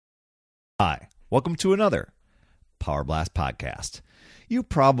Hi, welcome to another Power Blast podcast. You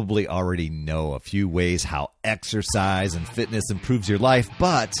probably already know a few ways how exercise and fitness improves your life,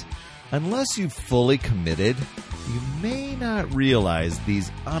 but unless you've fully committed, you may not realize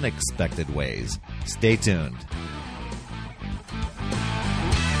these unexpected ways. Stay tuned.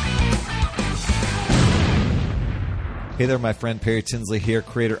 Hey there, my friend Perry Tinsley here,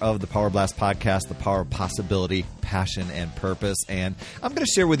 creator of the Power Blast podcast, The Power of Possibility, Passion, and Purpose. And I'm going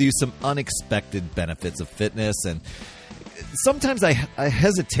to share with you some unexpected benefits of fitness. And sometimes I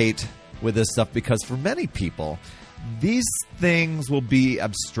hesitate with this stuff because for many people, these things will be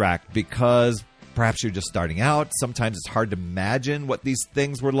abstract because perhaps you're just starting out. Sometimes it's hard to imagine what these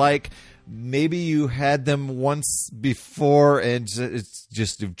things were like. Maybe you had them once before and it's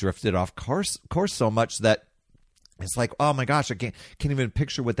just you've drifted off course so much that it's like, oh my gosh, I can't even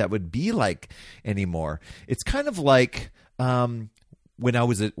picture what that would be like anymore. It's kind of like when I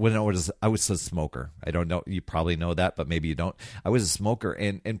was a smoker. I don't know, you probably know that, but maybe you don't. I was a smoker,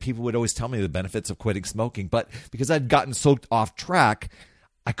 and people would always tell me the benefits of quitting smoking, but because I'd gotten so off track,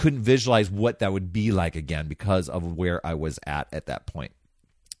 I couldn't visualize what that would be like again because of where I was at that point.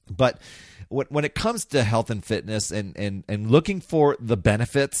 But when it comes to health and fitness and looking for the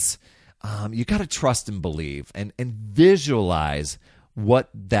benefits, you got to trust and believe and visualize what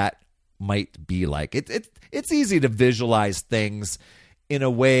that might be like. It's easy to visualize things in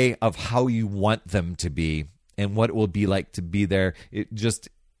a way of how you want them to be and what it will be like to be there.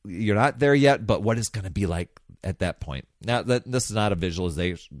 You're not there yet, but what it's going to be like at that point. Now, this is not a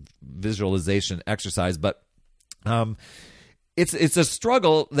visualization exercise, but it's a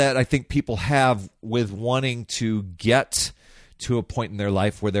struggle that I think people have with wanting to get to a point in their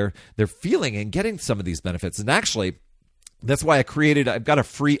life where they're feeling and getting some of these benefits. And actually, that's why I've got a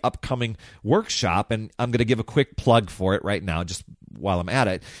free upcoming workshop, and I'm going to give a quick plug for it right now, just while I'm at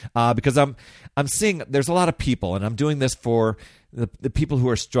it, because I'm seeing there's a lot of people, and I'm doing this for the people who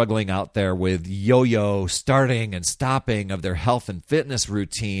are struggling out there with yo-yo starting and stopping of their health and fitness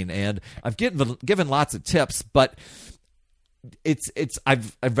routine. And I've given lots of tips, but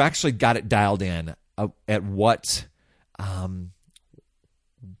I've actually got it dialed in at what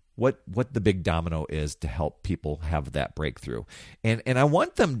the big domino is to help people have that breakthrough. And I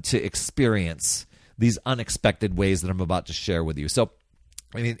want them to experience these unexpected ways that I'm about to share with you. So,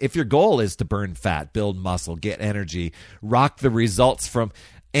 I mean, if your goal is to burn fat, build muscle, get energy, rock the results from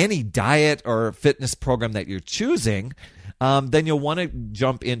any diet or fitness program that you're choosing, then you'll want to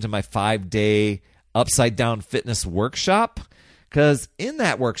jump into my 5-day Upside Down Fitness workshop. Because in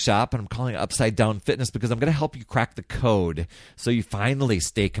that workshop, and I'm calling it Upside Down Fitness because I'm going to help you crack the code so you finally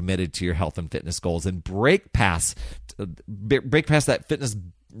stay committed to your health and fitness goals and break past that fitness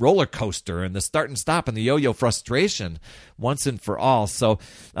roller coaster and the start and stop and the yo-yo frustration once and for all. So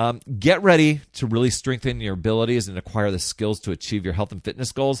get ready to really strengthen your abilities and acquire the skills to achieve your health and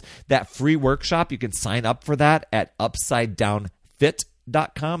fitness goals. That free workshop, you can sign up for that at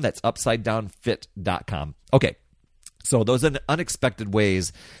upsidedownfit.com. That's upsidedownfit.com. Okay. So those are unexpected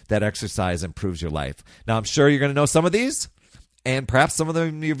ways that exercise improves your life. Now, I'm sure you're going to know some of these, and perhaps some of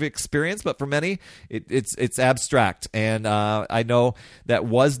them you've experienced, but for many, it's abstract. And I know that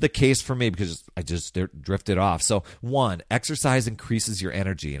was the case for me because I just drifted off. So 1, exercise increases your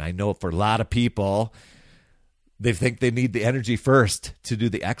energy. And I know for a lot of people, they think they need the energy first to do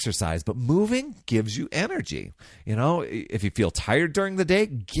the exercise, but moving gives you energy. You know, if you feel tired during the day,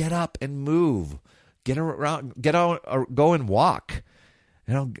 get up and move. Get out, or go and walk.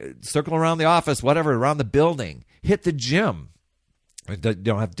 You know, circle around the office, whatever, around the building. Hit the gym. You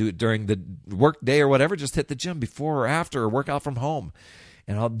don't have to do it during the work day or whatever. Just hit the gym before or after, or work out from home.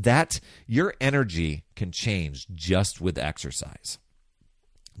 And all that, your energy can change just with exercise.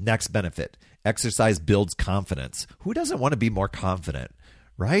 Next benefit: exercise builds confidence. Who doesn't want to be more confident,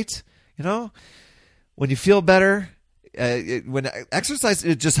 right? You know, when you feel better, when exercise,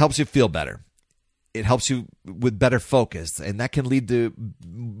 it just helps you feel better. It helps you with better focus, and that can lead to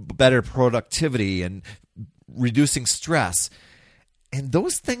better productivity and reducing stress. And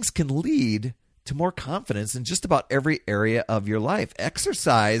those things can lead to more confidence in just about every area of your life.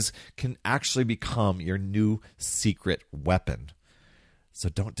 Exercise can actually become your new secret weapon. So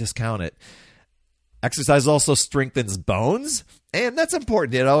don't discount it. Exercise also strengthens bones, and that's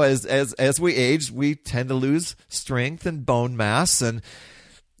important. You know, as we age, we tend to lose strength and bone mass, and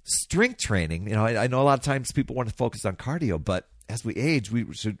strength training. You know, I know a lot of times people want to focus on cardio, but as we age, we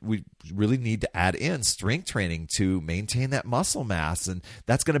really need to add in strength training to maintain that muscle mass, and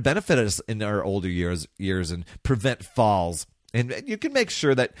that's going to benefit us in our older years and prevent falls. And you can make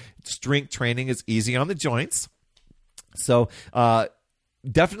sure that strength training is easy on the joints. So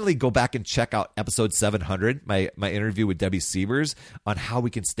definitely go back and check out episode 700, my interview with Debbie Sievers on how we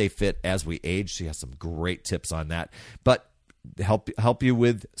can stay fit as we age. She has some great tips on that. But help you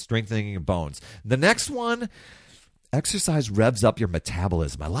with strengthening your bones. The next one, exercise revs up your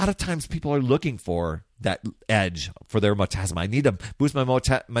metabolism. A lot of times people are looking for that edge for their metabolism. I need to boost my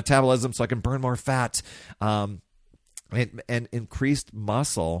metabolism so I can burn more fat. And increased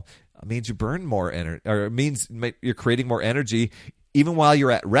muscle means you burn more energy, or it means you're creating more energy even while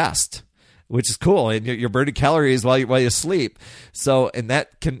you're at rest, which is cool. And you're burning calories while you sleep. So, and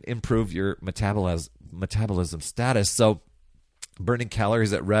that can improve your metabolism status. So burning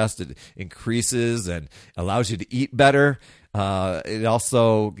calories at rest, it increases and allows you to eat better. It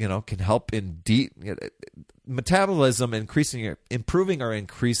also, can help in metabolism, improving or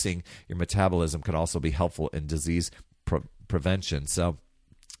increasing your metabolism could also be helpful in disease prevention. So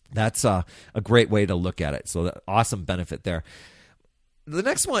that's a great way to look at it. So awesome benefit there. The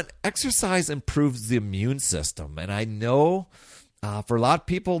next one, exercise improves the immune system. And I know for a lot of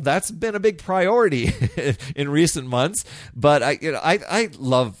people, that's been a big priority in recent months. But I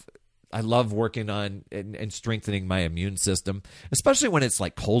love working on and strengthening my immune system, especially when it's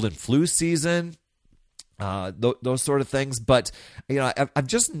like cold and flu season, those sort of things. But I've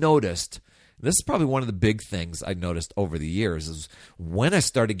just noticed, this is probably one of the big things I noticed over the years, is when I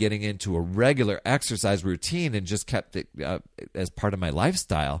started getting into a regular exercise routine and just kept it as part of my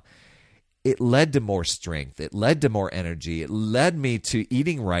lifestyle, it led to more strength. It led to more energy. It led me to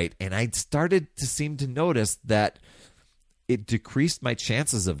eating right. And I started to seem to notice that it decreased my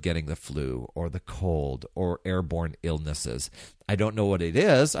chances of getting the flu or the cold or airborne illnesses. I don't know what it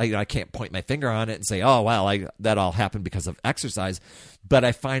is. I can't point my finger on it and say, oh, well, that all happened because of exercise. But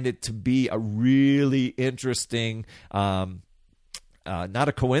I find it to be a really interesting, not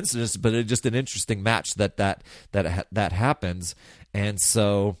a coincidence, but just an interesting match that happens. And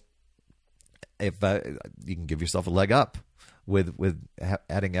so if you can give yourself a leg up with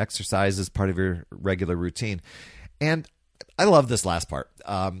adding exercise as part of your regular routine. And I love this last part.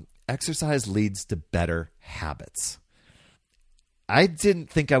 Exercise leads to better habits. I didn't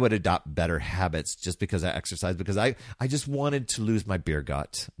think I would adopt better habits just because I exercised, because I just wanted to lose my beer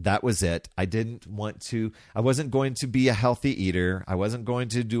gut. That was it. I wasn't going to be a healthy eater. I wasn't going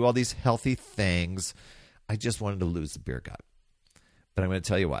to do all these healthy things. I just wanted to lose the beer gut. But I'm going to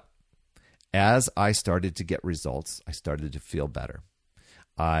tell you what. As I started to get results, I started to feel better.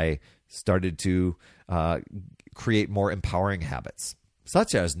 I started to create more empowering habits,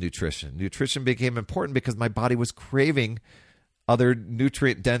 such as nutrition. Nutrition became important because my body was craving other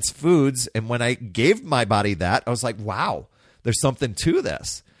nutrient-dense foods. And when I gave my body that, I was like, wow, there's something to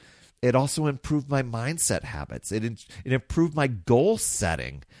this. It also improved my mindset habits. It improved my goal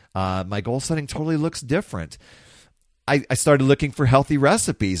setting. My goal setting totally looks different. I started looking for healthy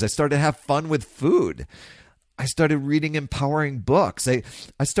recipes. I started to have fun with food. I started reading empowering books. I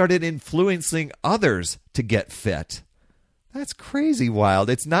started influencing others to get fit. That's crazy wild.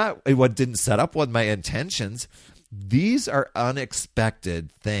 It's not what didn't set up with my intentions. These are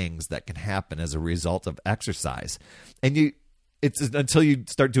unexpected things that can happen as a result of exercise. And it's until you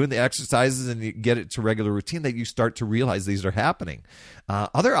start doing the exercises and you get it to regular routine that you start to realize these are happening.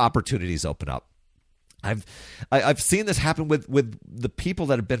 Other opportunities open up. I've seen this happen with the people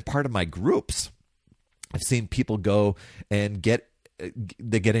that have been part of my groups. I've seen people go and get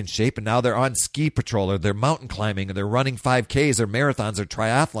in shape, and now they're on ski patrol, or they're mountain climbing, or they're running 5Ks or marathons or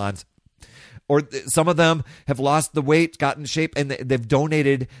triathlons. Or some of them have lost the weight, gotten in shape, and they've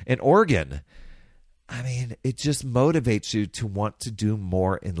donated an organ. I mean, it just motivates you to want to do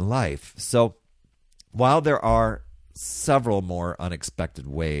more in life. So while there are several more unexpected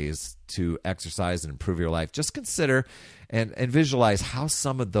ways to exercise and improve your life, just consider and visualize how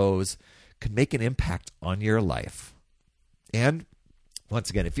some of those could make an impact on your life. And once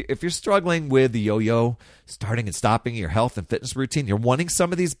again, if you're struggling with the yo-yo, starting and stopping your health and fitness routine, you're wanting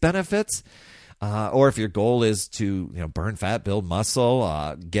some of these benefits, or if your goal is to burn fat, build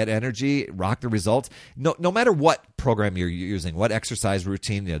muscle, get energy, rock the results, no matter what program you're using, what exercise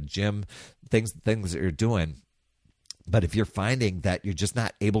routine, gym, things that you're doing, but if you're finding that you're just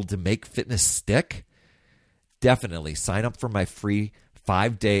not able to make fitness stick, definitely sign up for my free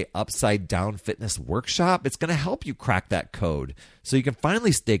 5-day upside down fitness workshop. It's going to help you crack that code so you can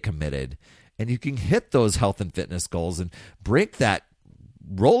finally stay committed and you can hit those health and fitness goals and break that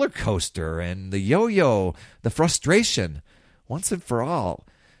roller coaster and the yo-yo, the frustration once and for all.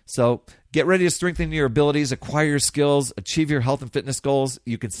 So get ready to strengthen your abilities, acquire your skills, achieve your health and fitness goals.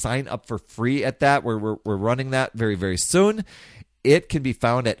 You can sign up for free at that. We're running that very, very soon. It can be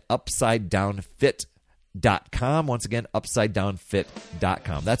found at upsidedownfit.com. upsidedownfit.com. Once again,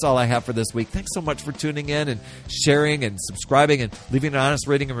 upsidedownfit.com. That's all I have for this week. Thanks so much for tuning in and sharing and subscribing and leaving an honest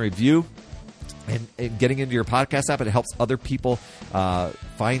rating and review and getting into your podcast app. It helps other people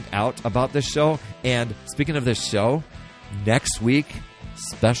find out about this show. And speaking of this show, next week,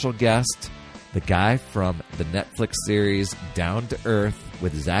 special guest, the guy from the Netflix series Down to Earth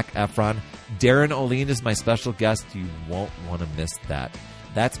with Zac Efron. Darren O'Lean is my special guest. You won't want to miss that.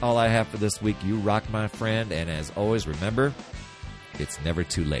 That's all I have for this week. You rock, my friend. And as always, remember, it's never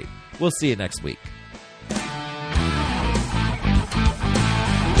too late. We'll see you next week.